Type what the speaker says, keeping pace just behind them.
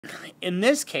in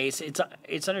this case,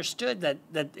 it's understood that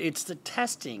it's the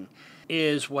testing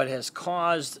is what has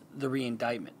caused the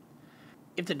reindictment.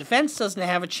 If the defense doesn't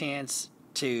have a chance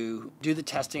to do the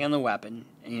testing on the weapon,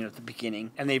 at the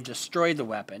beginning, and they've destroyed the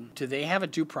weapon, do they have a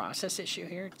due process issue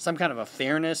here? Some kind of a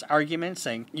fairness argument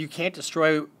saying you can't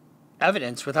destroy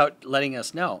evidence without letting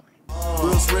us know.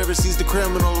 Bruce Rivers, he's the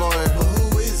criminal lawyer.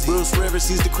 Who is he? Bruce Rivers,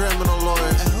 he's the criminal lawyer.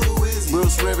 And who is he?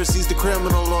 Bruce Rivers, he's the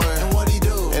criminal lawyer. And what he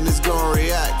do? And he's gonna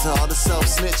react to all the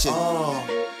self-snitching.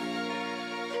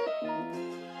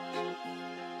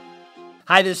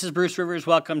 Hi, this is Bruce Rivers.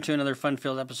 Welcome to another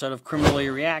fun-filled episode of Criminal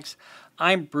Lawyer Reacts.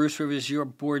 I'm Bruce Rivers, your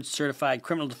board-certified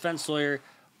criminal defense lawyer,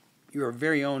 your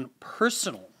very own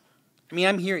personal.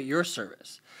 I'm here at your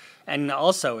service. And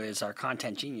also is our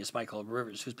content genius, Michael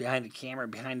Rivers, who's behind the camera,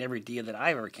 behind every deal that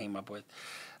I've ever came up with.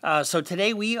 So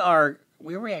today we're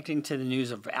reacting to the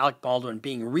news of Alec Baldwin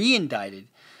being re-indicted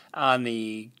on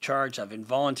the charge of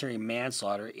involuntary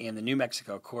manslaughter in the New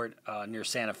Mexico court near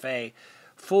Santa Fe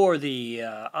for the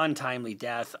untimely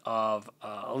death of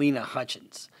Halyna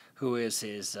Hutchins, who is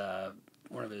his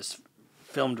one of his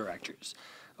film directors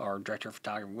or director of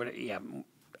photography,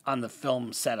 on the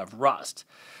film set of Rust.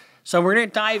 So we're going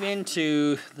to dive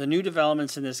into the new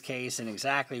developments in this case and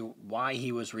exactly why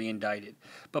he was re-indicted.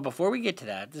 But before we get to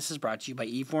that, this is brought to you by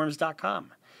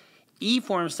eForms.com.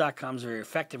 eForms.com is a very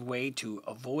effective way to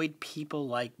avoid people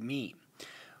like me.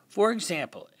 For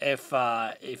example, if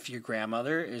your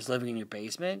grandmother is living in your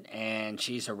basement and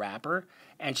she's a rapper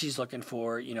and she's looking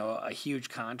for, a huge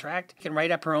contract, she can write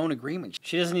up her own agreement.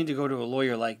 She doesn't need to go to a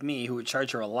lawyer like me who would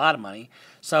charge her a lot of money.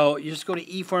 So you just go to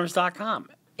eForms.com.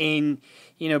 And,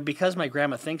 because my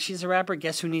grandma thinks she's a rapper,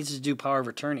 guess who needs to do power of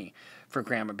attorney for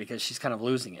grandma because she's kind of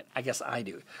losing it? I guess I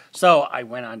do. So I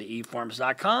went on to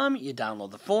eForms.com. You download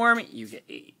the form. You get,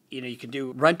 you can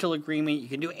do rental agreement. You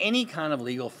can do any kind of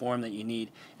legal form that you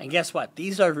need. And guess what?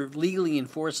 These are legally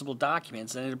enforceable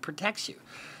documents, and it protects you.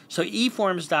 So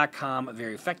eForms.com, a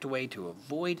very effective way to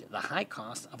avoid the high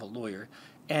cost of a lawyer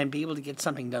and be able to get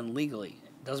something done legally.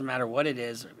 It doesn't matter what it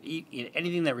is.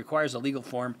 Anything that requires a legal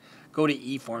form, go to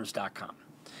eForms.com.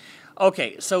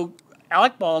 Okay, so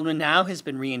Alec Baldwin now has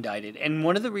been re-indicted, and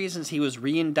one of the reasons he was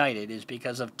re-indicted is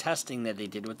because of testing that they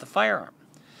did with the firearm.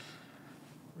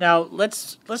 Now,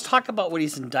 let's talk about what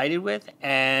he's indicted with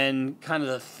and kind of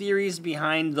the theories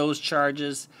behind those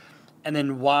charges, and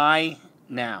then why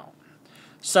now.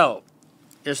 So,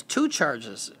 there's two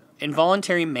charges: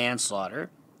 involuntary manslaughter,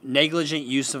 negligent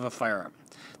use of a firearm,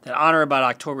 that on or about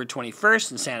October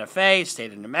 21st in Santa Fe,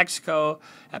 state of New Mexico,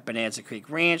 at Bonanza Creek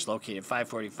Ranch, located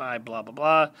 545, blah, blah,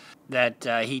 blah,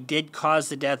 that he did cause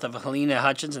the death of Halyna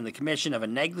Hutchins in the commission of a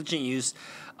negligent use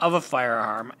of a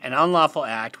firearm, an unlawful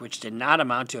act which did not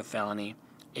amount to a felony,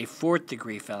 a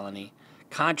fourth-degree felony,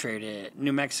 contrary to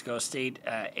New Mexico State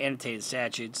Annotated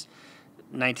Statutes,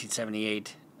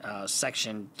 1978,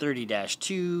 Section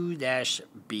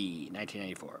 30-2-B,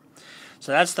 1994.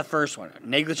 So that's the first one,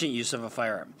 negligent use of a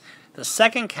firearm. The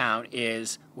second count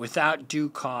is without due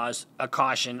cause, a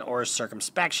caution, or a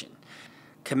circumspection,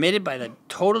 committed by the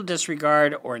total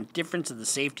disregard or indifference of the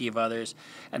safety of others,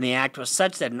 and the act was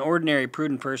such that an ordinary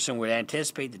prudent person would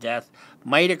anticipate the death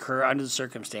might occur under the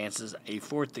circumstances, a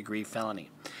fourth-degree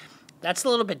felony. That's a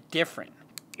little bit different.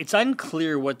 It's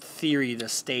unclear what theory the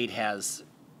state has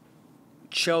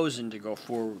chosen to go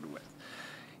forward with.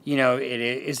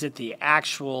 Is it the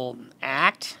actual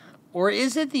act, or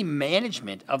is it the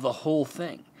management of the whole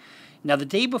thing? Now, the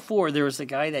day before, there was a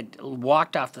guy that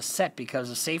walked off the set because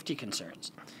of safety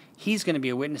concerns. He's going to be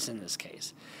a witness in this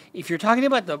case. If you're talking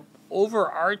about the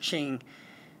overarching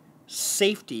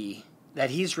safety that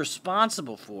he's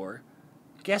responsible for,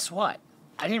 guess what?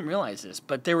 I didn't realize this,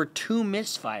 but there were 2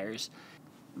 misfires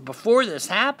before this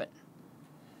happened.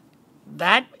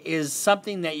 That is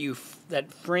something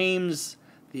that frames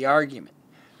the argument.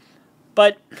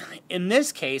 But in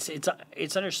this case,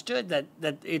 it's understood that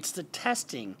it's the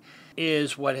testing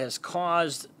is what has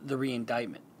caused the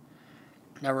re-indictment.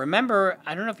 Now remember,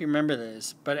 I don't know if you remember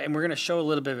this, and we're going to show a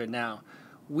little bit of it now.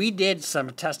 We did some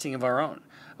testing of our own.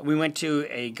 We went to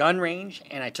a gun range,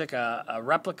 and I took a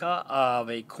replica of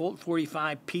a Colt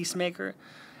 45 Peacemaker,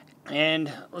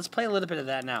 and let's play a little bit of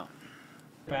that now.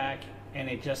 Back, and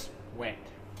it just went.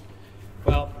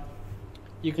 Well,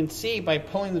 you can see by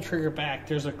pulling the trigger back,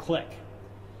 there's a click.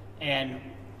 And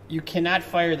you cannot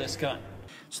fire this gun.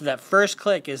 So that first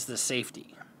click is the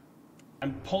safety.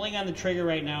 I'm pulling on the trigger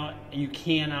right now, and you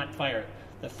cannot fire it.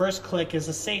 The first click is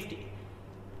the safety.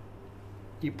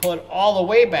 You pull it all the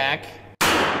way back,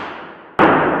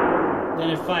 then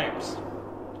it fires.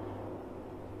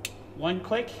 One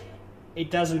click,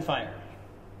 it doesn't fire.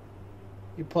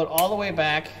 You pull it all the way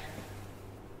back.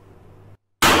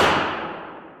 Now,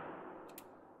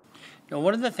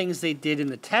 one of the things they did in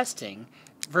the testing,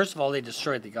 first of all, they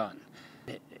destroyed the gun.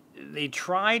 They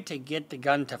tried to get the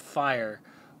gun to fire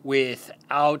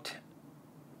without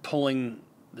pulling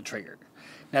the trigger.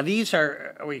 Now, these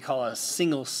are what we call a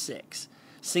single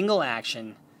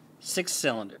action,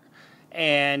 6-cylinder.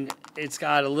 And it's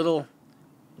got a little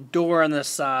door on the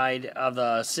side of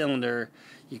the cylinder.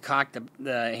 You cock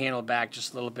the handle back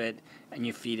just a little bit, and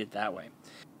you feed it that way.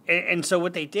 And so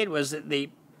what they did was that they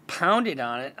pounded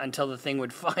on it until the thing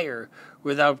would fire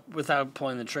without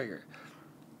pulling the trigger.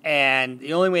 And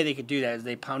the only way they could do that is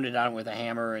they pounded on it with a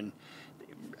hammer and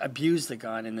abused the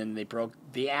gun, and then they broke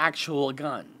the actual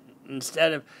gun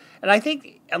instead of. And I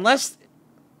think unless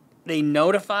they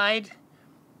notified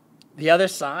the other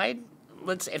side,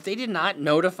 if they did not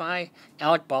notify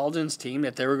Alec Baldwin's team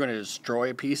that they were going to destroy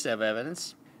a piece of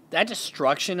evidence, that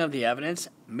destruction of the evidence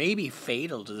may be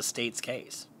fatal to the state's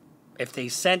case. If they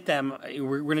sent them,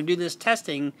 we're going to do this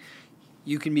testing,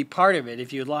 you can be part of it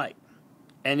if you'd like.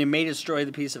 And it may destroy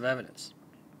the piece of evidence.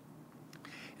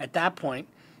 At that point,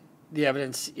 the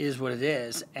evidence is what it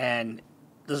is. And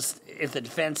if the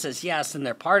defense says yes and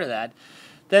they're part of that,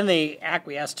 then they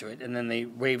acquiesce to it and then they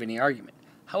waive any argument.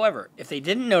 However, if they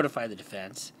didn't notify the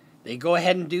defense, they go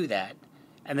ahead and do that,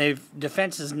 and the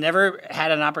defense has never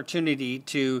had an opportunity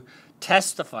to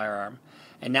test the firearm,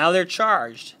 and now they're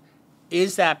charged,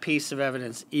 is that piece of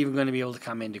evidence even going to be able to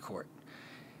come into court?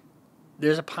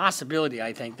 There's a possibility,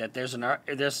 I think, that there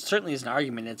certainly is an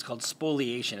argument. It's called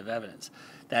spoliation of evidence,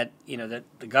 that that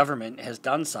the government has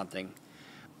done something.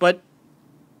 But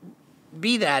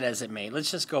be that as it may,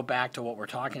 let's just go back to what we're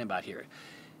talking about here.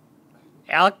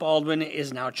 Alec Baldwin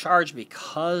is now charged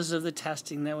because of the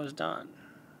testing that was done.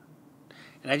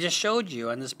 And I just showed you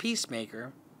on this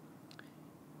Peacemaker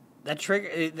that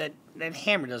trigger, that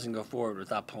hammer doesn't go forward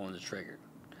without pulling the trigger.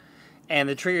 And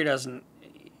the trigger doesn't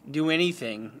do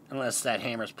anything unless that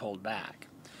hammer's pulled back.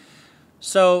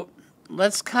 So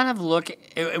let's kind of look at,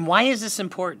 and why is this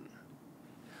important?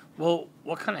 Well,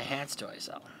 what kind of hats do I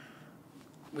sell?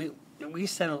 We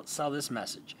sell this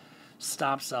message: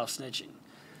 stop self-snitching.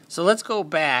 So let's go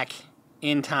back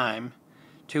in time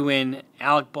to when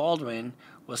Alec Baldwin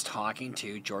was talking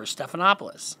to George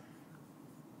Stephanopoulos.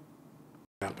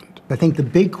 I think the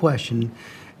big question,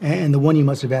 and the one you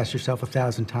must have asked yourself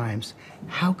 1,000 times,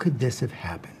 how could this have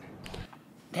happened?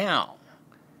 Now,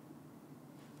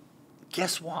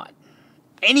 guess what?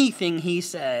 Anything he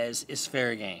says is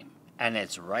fair game, and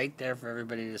it's right there for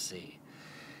everybody to see.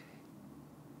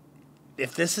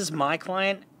 If this is my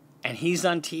client and he's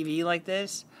on TV like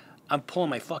this, I'm pulling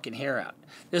my fucking hair out.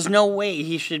 There's no way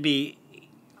he should be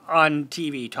on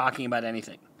TV talking about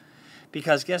anything.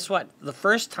 Because guess what? The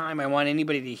first time I want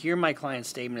anybody to hear my client's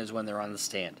statement is when they're on the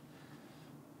stand.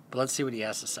 But let's see what he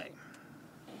has to say.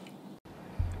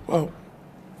 Well,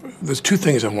 there's two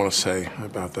things I want to say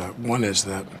about that. One is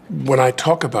that when I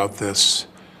talk about this,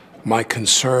 my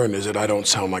concern is that I don't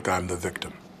sound like I'm the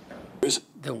victim.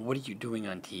 Then what are you doing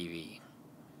on TV?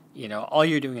 All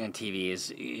you're doing on TV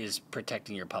is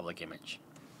protecting your public image.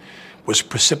 Was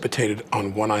precipitated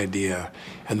on one idea,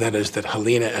 and that is that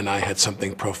Helena and I had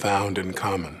something profound in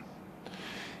common.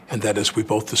 And that is we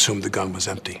both assumed the gun was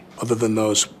empty, other than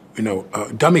those,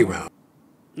 dummy rounds.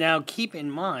 Now, keep in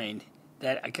mind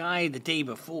that a guy the day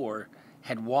before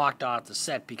had walked off the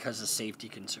set because of safety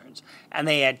concerns. And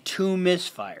they had 2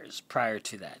 misfires prior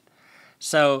to that.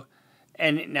 So,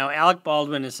 and now Alec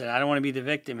Baldwin has said, I don't want to be the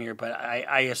victim here, but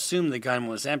I assume the gun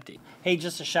was empty. Hey,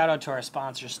 just a shout out to our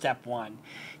sponsor, Step One.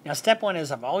 Now, Step One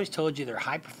is, I've always told you, they're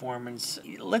high performance.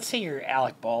 Let's say you're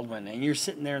Alec Baldwin and you're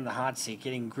sitting there in the hot seat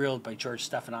getting grilled by George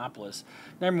Stephanopoulos.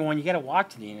 Number one, you got to walk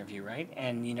to the interview, right?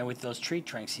 And, with those tree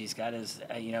trunks he's got,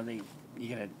 you going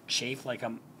to chafe like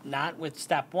not with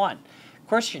Step One. Of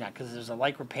course you're not, because there's a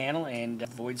lycra panel and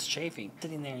avoids chafing.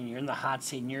 Sitting there and you're in the hot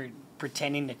seat and you're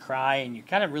pretending to cry and you're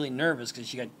kind of really nervous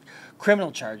because you got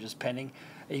criminal charges pending.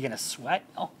 Are you going to sweat?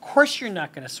 Oh, of course you're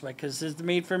not going to sweat, because it's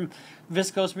made from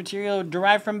viscose material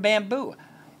derived from bamboo.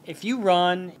 If you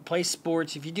run, play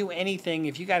sports, if you do anything,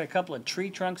 if you got a couple of tree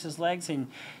trunks as legs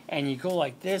and you go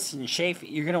like this and chafe,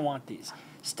 you're going to want these.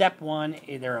 Step One,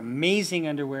 they're amazing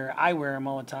underwear. I wear them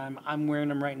all the time. I'm wearing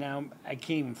them right now. I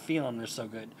can't even feel them. They're so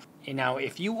good. And now,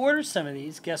 if you order some of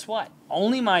these, guess what?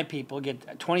 Only my people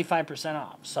get 25%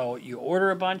 off. So you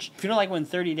order a bunch. If you don't like within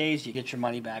 30 days, you get your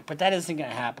money back. But that isn't going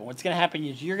to happen. What's going to happen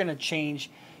is you're going to change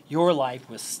your life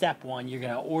with Step One. You're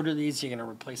going to order these. You're going to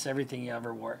replace everything you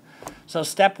ever wore. So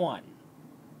Step One,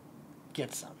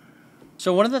 get some.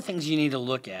 So one of the things you need to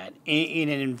look at in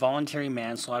an involuntary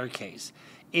manslaughter case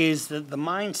is the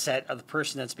mindset of the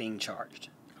person that's being charged.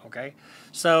 Okay?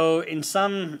 So in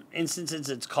some instances,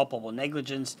 it's culpable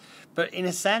negligence, but in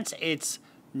a sense, it's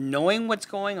knowing what's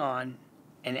going on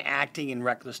and acting in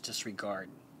reckless disregard,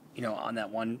 on that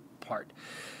one part.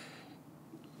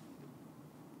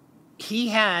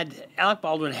 Alec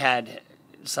Baldwin had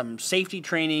some safety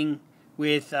training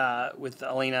with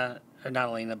Elena, or not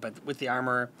Elena, but with the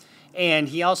armorer, and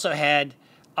he also had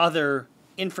other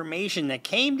information that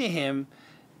came to him.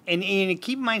 And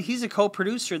keep in mind, he's a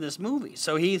co-producer of this movie,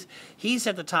 so he's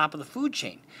at the top of the food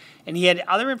chain, and he had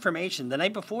other information. The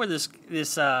night before, this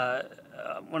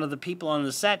one of the people on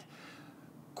the set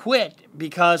quit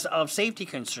because of safety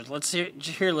concerns. Let's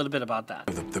hear a little bit about that.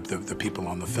 The people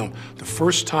on the film. The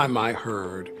first time I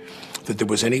heard that there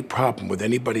was any problem with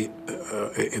anybody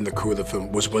in the crew of the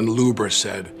film was when Luber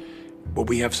said, "Well,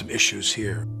 we have some issues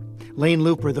here." Lane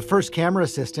Looper, the first camera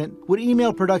assistant, would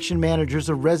email production managers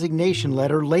a resignation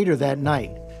letter later that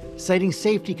night, citing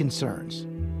safety concerns.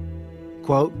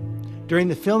 Quote, "During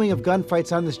the filming of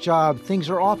gunfights on this job, things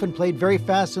are often played very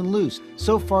fast and loose.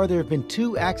 So far, there have been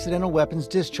 2 accidental weapons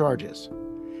discharges."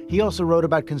 He also wrote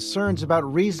about concerns about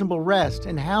reasonable rest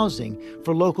and housing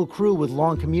for local crew with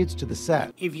long commutes to the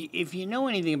set. If you know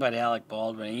anything about Alec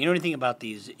Baldwin, and you know anything about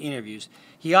these interviews,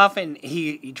 he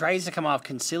tries to come off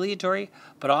conciliatory,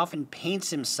 but often paints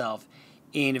himself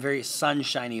in a very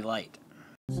sunshiny light.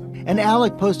 And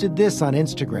Alec posted this on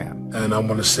Instagram. And I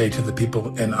want to say to the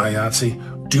people in IATSE,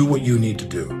 do what you need to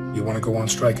do. You want to go on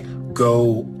strike?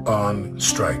 Go on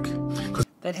strike.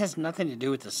 That has nothing to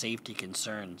do with the safety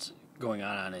concerns going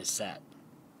on his set.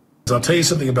 I'll tell you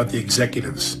something about the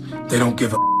executives. They don't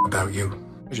give a about you.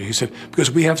 He said,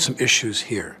 because we have some issues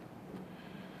here.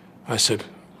 I said,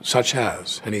 such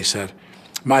as? And he said,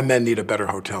 my men need a better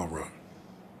hotel room.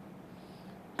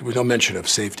 There was no mention of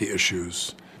safety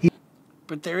issues.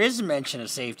 But there is a mention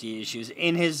of safety issues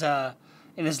in his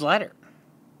letter.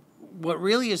 What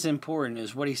really is important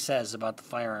is what he says about the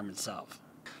firearm itself.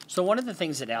 So one of the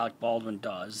things that Alec Baldwin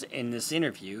does in this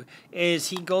interview is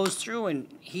he goes through and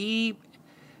he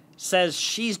says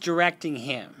she's directing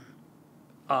him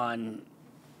on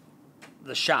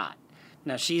the shot.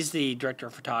 Now, she's the director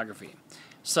of photography.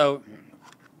 So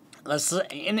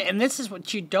and this is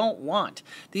what you don't want.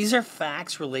 These are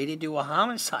facts related to a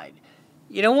homicide.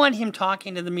 You don't want him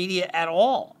talking to the media at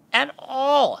all. At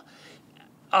all.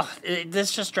 Oh,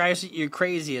 this just drives you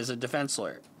crazy as a defense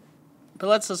lawyer. But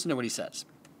let's listen to what he says.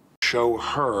 Show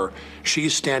her,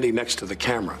 she's standing next to the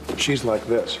camera. She's like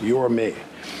this, you're me.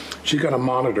 She's got a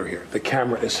monitor here. The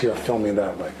camera is here filming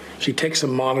that way. She takes a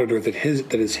monitor that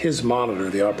is his monitor,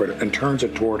 the operator, and turns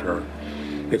it toward her.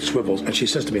 It swivels, and she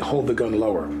says to me, hold the gun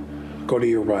lower. Go to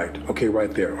your right. Okay,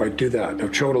 right there. All right, do that.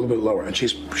 Now show it a little bit lower. And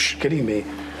she's getting me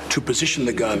to position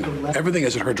the gun. Everything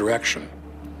is in her direction.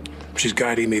 She's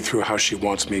guiding me through how she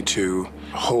wants me to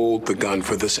hold the gun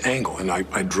for this angle. And I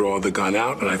draw the gun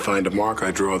out, and I find a mark.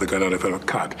 I draw the gun out, I find a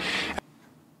cock.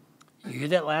 You hear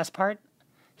that last part?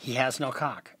 He has no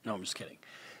cock. No, I'm just kidding.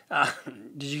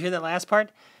 Did you hear that last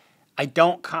part? I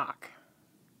don't cock.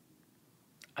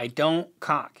 I don't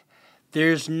cock.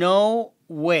 There's no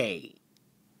way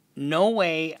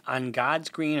on God's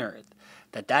green earth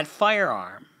that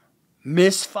firearm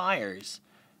misfires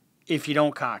if you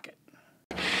don't cock it.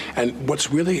 And what's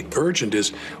really urgent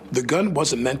is the gun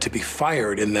wasn't meant to be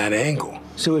fired in that angle.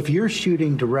 So if you're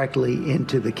shooting directly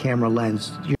into the camera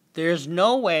lens, there's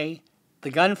no way the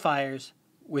gun fires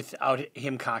without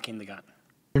him cocking the gun.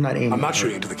 You're not aiming. I'm not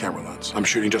shooting into the camera lens. I'm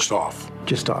shooting just off.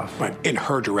 Just off. Right, in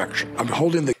her direction. I'm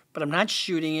holding the... But I'm not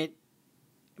shooting it.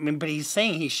 But he's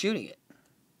saying he's shooting it.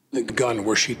 The gun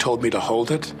where she told me to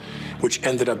hold it, which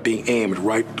ended up being aimed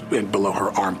right below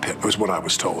her armpit, was what I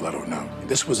was told. I don't know.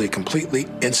 This was a completely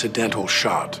incidental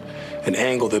shot, an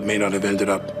angle that may not have ended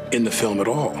up in the film at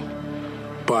all.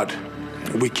 But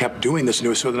we kept doing this,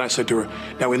 and so then I said to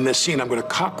her, now in this scene, I'm going to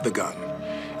cock the gun.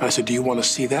 And I said, do you want to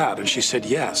see that? And she said,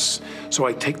 yes. So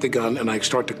I take the gun and I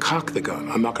start to cock the gun.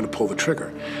 I'm not going to pull the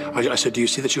trigger. I said, do you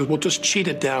see that? She goes, well, just cheat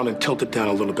it down and tilt it down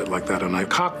a little bit like that. And I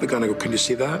cock the gun. I go, can you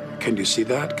see that? Can you see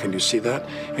that? Can you see that?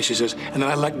 And she says, and then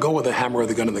I let go of the hammer of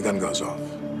the gun and the gun goes off.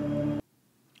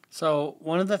 So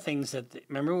one of the things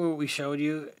remember what we showed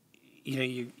you,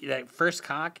 that first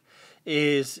cock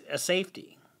is a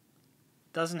safety.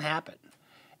 Doesn't happen.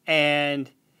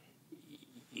 And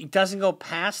it doesn't go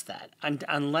past that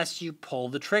unless you pull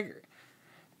the trigger.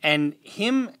 And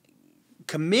him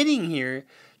committing here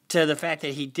to the fact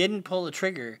that he didn't pull the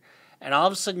trigger, and all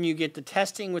of a sudden you get the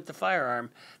testing with the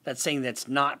firearm that's saying that's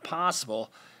not possible,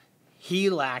 he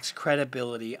lacks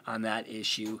credibility on that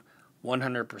issue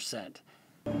 100%.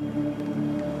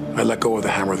 I let go of the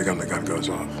hammer of the gun goes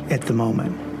off. At the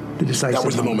moment, the decisive That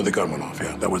was the moment the gun went off,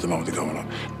 yeah. That was the moment the gun went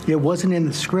off. It wasn't in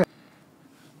the script.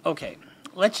 Okay,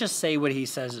 let's just say what he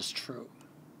says is true.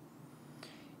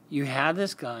 You have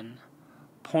this gun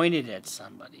pointed at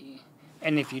somebody,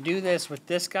 and if you do this with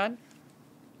this gun,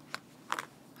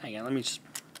 hang on, let me just,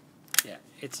 yeah,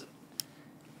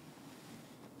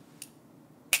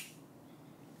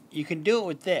 you can do it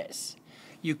with this.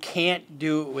 You can't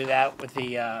do it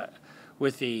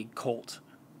with the Colt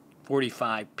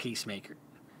 45 Peacemaker.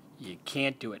 You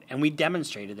can't do it, and we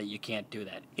demonstrated that you can't do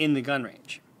that in the gun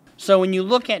range. So when you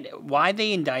look at why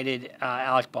they indicted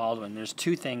Alec Baldwin, there's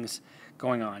two things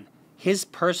going on. His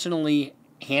personally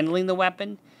handling the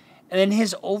weapon, and then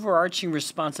his overarching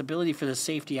responsibility for the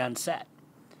safety on set.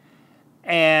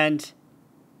 And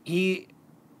he's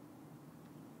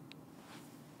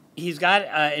got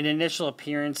an initial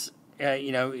appearance, that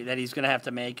he's going to have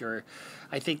to make, or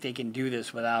I think they can do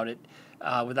this without it,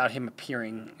 without him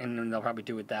appearing, and then they'll probably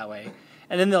do it that way.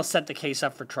 And then they'll set the case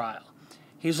up for trial.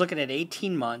 He's looking at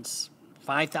 18 months,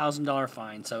 $5,000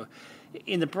 fine. So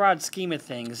in the broad scheme of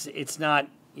things, it's not,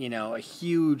 a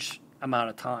huge amount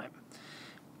of time.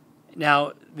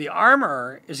 Now, the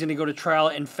armorer is going to go to trial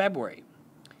in February.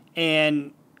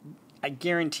 And I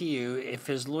guarantee you, if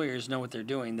his lawyers know what they're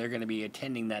doing, they're going to be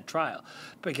attending that trial.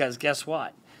 Because guess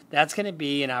what? That's going to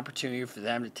be an opportunity for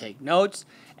them to take notes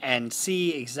and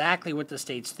see exactly what the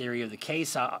state's theory of the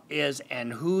case is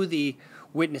and who the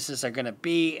witnesses are going to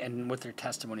be and what their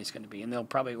testimony is going to be. And they'll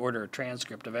probably order a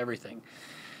transcript of everything.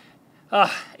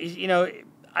 I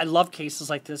love cases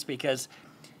like this because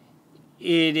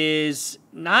it is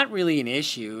not really an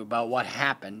issue about what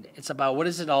happened. It's about what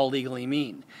does it all legally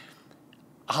mean.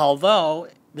 Although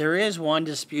there is one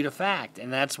dispute of fact,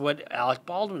 and that's what Alec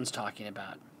Baldwin's talking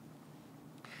about.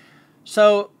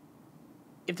 So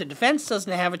if the defense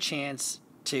doesn't have a chance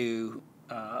to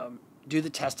do the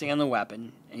testing on the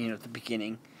weapon, at the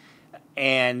beginning,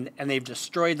 and they've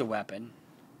destroyed the weapon,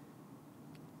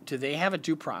 do they have a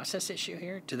due process issue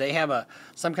here? Do they have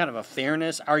some kind of a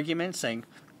fairness argument saying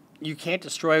you can't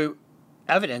destroy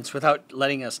evidence without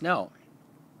letting us know?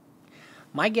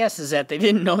 My guess is that they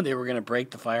didn't know they were going to break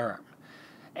the firearm.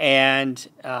 And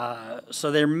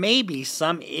so there may be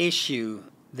some issue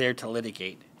there to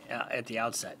litigate at the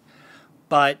outset.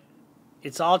 But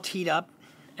it's all teed up,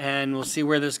 and we'll see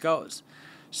where this goes.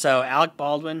 So Alec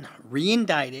Baldwin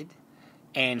re-indicted,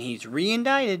 and he's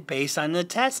re-indicted based on the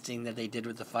testing that they did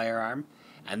with the firearm.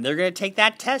 And they're going to take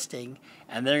that testing,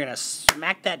 and they're going to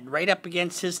smack that right up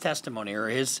against his testimony or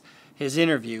his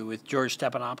interview with George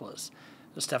Stephanopoulos.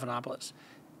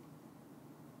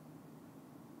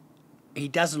 He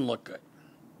doesn't look good,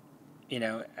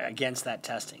 against that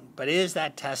testing. But is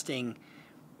that testing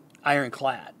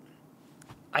ironclad?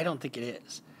 I don't think it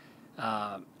is.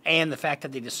 And the fact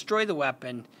that they destroyed the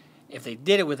weapon, if they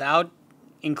did it without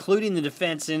including the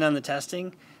defense in on the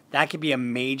testing, that could be a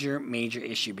major, major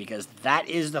issue because that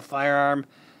is the firearm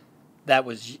that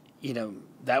was,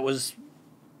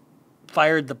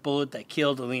 fired the bullet that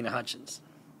killed Alina Hutchins.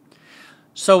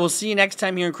 So we'll see you next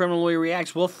time here in Criminal Lawyer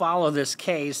Reacts. We'll follow this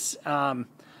case. I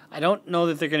don't know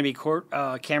that there are going to be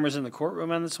cameras in the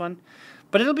courtroom on this one,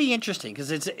 but it'll be interesting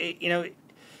because I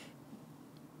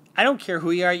don't care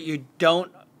who you are. You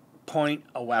don't point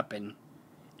a weapon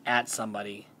at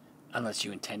somebody unless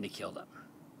you intend to kill them.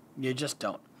 You just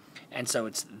don't. And so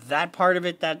it's that part of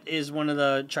it that is one of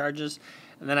the charges.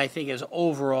 And then I think his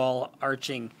overall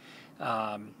arching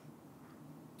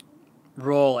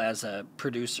role as a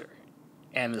producer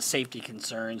and the safety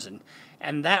concerns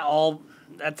and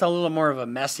that's a little more of a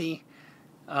messy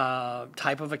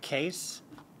type of a case,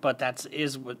 but that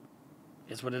is what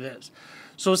it is.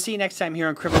 So we'll see you next time here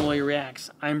on Criminal Lawyer Reacts.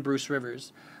 I'm Bruce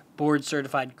Rivers,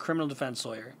 board-certified criminal defense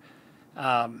lawyer.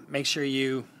 Make sure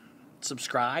you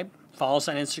subscribe, follow us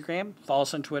on Instagram, follow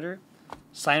us on Twitter,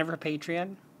 sign up for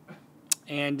Patreon,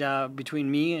 and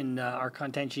between me and our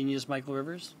content genius, Michael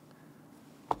Rivers,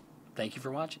 thank you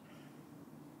for watching.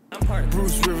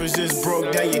 Bruce Rivers just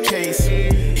broke down your case.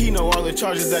 He know all the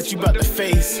charges that you about to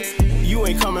face. You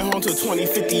ain't coming home till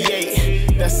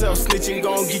 2058. That self-snitching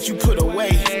gon' get you put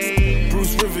away.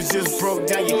 Bruce Rivers just broke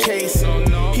down your case.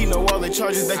 He know all the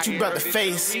charges that you about to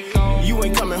face. You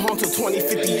ain't coming home till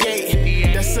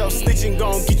 2058. That self-snitching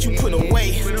gon' get you put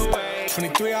away.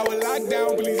 23-hour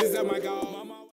lockdown, please, is that my God.